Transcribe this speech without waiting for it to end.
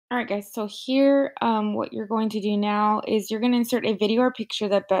All right, guys. So here, what you're going to do now is you're going to insert a video or picture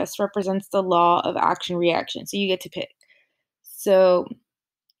that best represents the law of action reaction. So you get to pick. So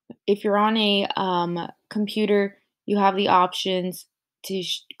if you're on a computer, you have the options to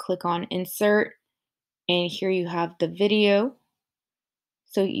click on insert, and here you have the video.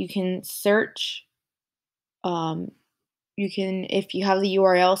 So you can search. Um, you can, if you have the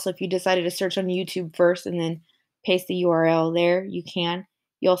URL. So if you decided to search on YouTube first and then paste the URL there, you can.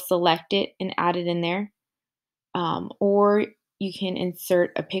 You'll select it and add it in there. Or you can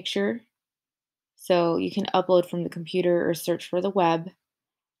insert a picture. So you can upload from the computer or search for the web.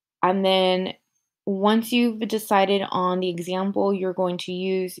 And then once you've decided on the example you're going to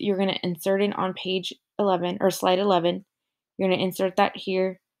use, you're going to insert it on page 11 or slide 11. You're going to insert that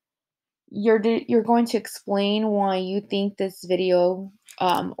here. You're going to explain why you think this video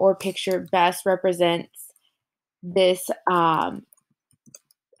or picture best represents this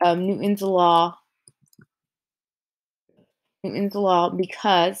Newton's law. Newton's law,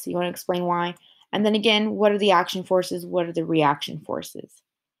 because you want to explain why. And then again, what are the action forces? What are the reaction forces?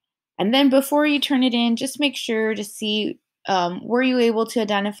 And then before you turn it in, just make sure to see, were you able to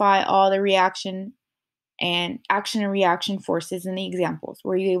identify all the reaction and reaction forces in the examples?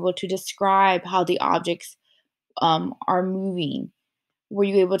 Were you able to describe how the objects are moving? Were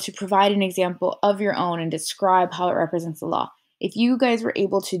you able to provide an example of your own and describe how it represents the law? If you guys were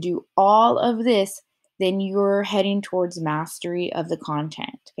able to do all of this, then you're heading towards mastery of the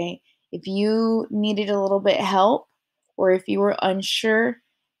content, okay? If you needed a little bit help or if you were unsure,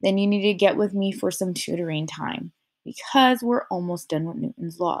 then you need to get with me for some tutoring time because we're almost done with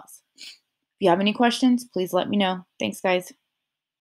Newton's laws. If you have any questions, please let me know. Thanks, guys.